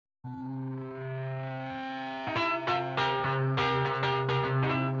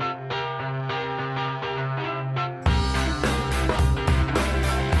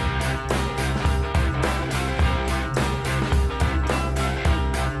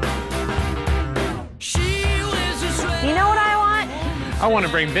I want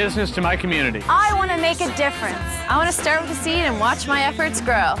to bring business to my community. I want to make a difference. I want to start with a seed and watch my efforts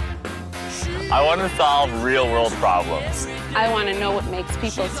grow. I want to solve real-world problems. I want to know what makes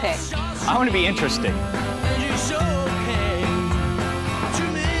people tick. I want to be interesting.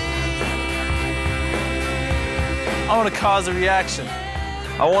 I want to cause a reaction.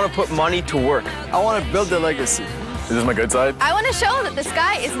 I want to put money to work. I want to build a legacy. Is this my good side? I want to show that the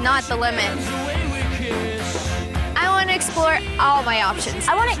sky is not the limit. I want to explore all my options.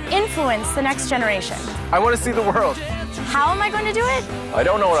 I want to influence the next generation. I want to see the world. How am I going to do it? I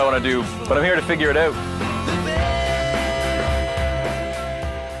don't know what I want to do, but I'm here to figure it out.